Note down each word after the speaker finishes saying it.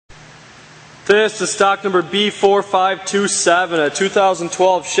This is stock number B4527, a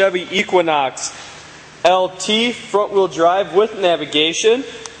 2012 Chevy Equinox LT front wheel drive with navigation,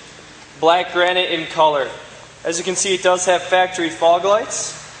 black granite in color. As you can see, it does have factory fog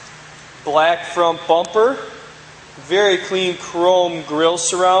lights, black front bumper, very clean chrome grille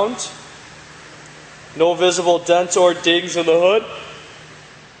surround, no visible dents or dings in the hood.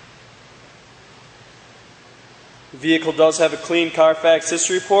 The vehicle does have a clean Carfax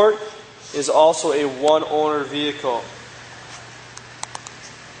history report. It is also a one-owner vehicle.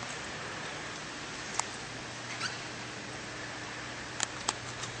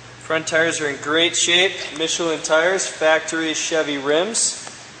 Front tires are in great shape. Michelin tires, factory Chevy rims.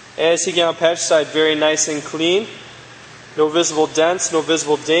 As you get on passenger side, very nice and clean. No visible dents, no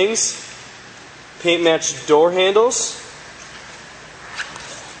visible dings. Paint matched door handles.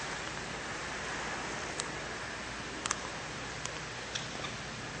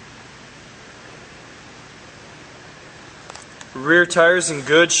 Rear tires in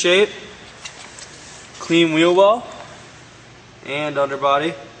good shape. Clean wheel well and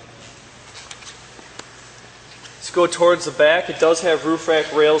underbody. Let's go towards the back. It does have roof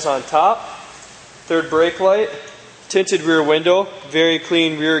rack rails on top. Third brake light. Tinted rear window. Very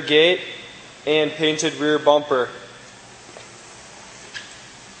clean rear gate. And painted rear bumper.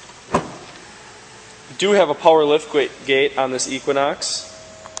 We do have a power lift gate on this Equinox.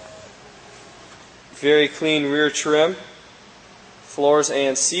 Very clean rear trim. Floors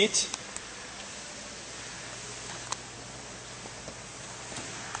and seat.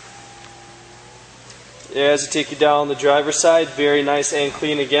 As I take you down the driver's side, very nice and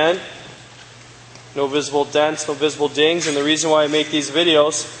clean again. No visible dents, no visible dings, and the reason why I make these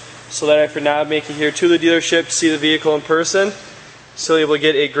videos so that after now I make it here to the dealership to see the vehicle in person, so you'll be able to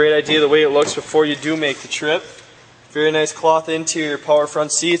get a great idea of the way it looks before you do make the trip. Very nice cloth interior, power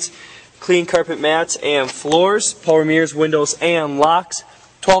front seats. Clean carpet mats and floors, power mirrors, windows, and locks.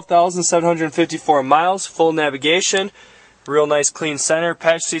 12,754 miles, full navigation, real nice clean center.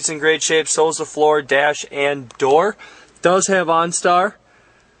 Passenger seats in great shape, so is the floor, dash, and door. Does have OnStar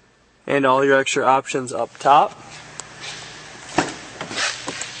and all your extra options up top.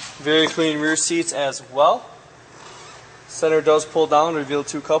 Very clean rear seats as well. Center does pull down, reveal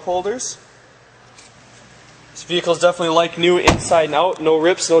 2 cup holders. This vehicle is definitely like new inside and out. No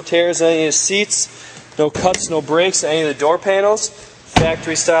rips, no tears in any of the seats. No cuts, no breaks in any of the door panels.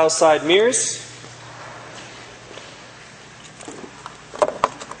 Factory style side mirrors.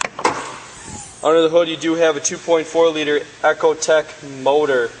 Under the hood you do have a 2.4 liter Ecotec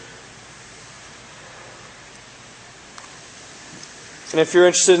motor. And if you're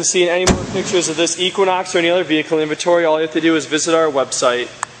interested in seeing any more pictures of this Equinox or any other vehicle inventory, all you have to do is visit our website,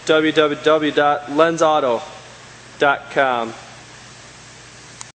 www.lenzauto.com.